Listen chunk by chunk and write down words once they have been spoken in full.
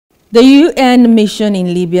The UN mission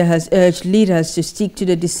in Libya has urged leaders to stick to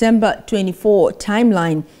the December 24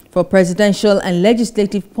 timeline for presidential and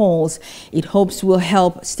legislative polls it hopes will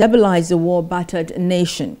help stabilize the war-battered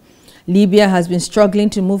nation. Libya has been struggling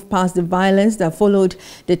to move past the violence that followed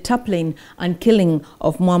the toppling and killing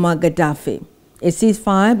of Muammar Gaddafi. A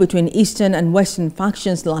ceasefire between eastern and western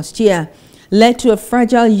factions last year led to a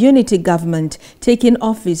fragile unity government taking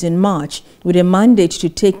office in March with a mandate to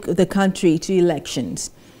take the country to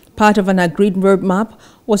elections. Part of an agreed roadmap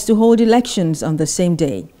was to hold elections on the same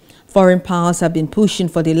day. Foreign powers have been pushing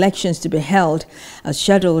for the elections to be held as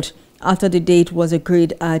scheduled after the date was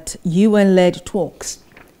agreed at UN-led talks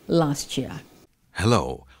last year.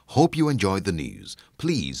 Hello, hope you enjoyed the news.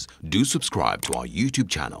 Please do subscribe to our YouTube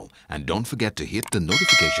channel and don't forget to hit the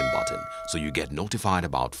notification button so you get notified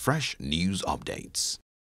about fresh news updates.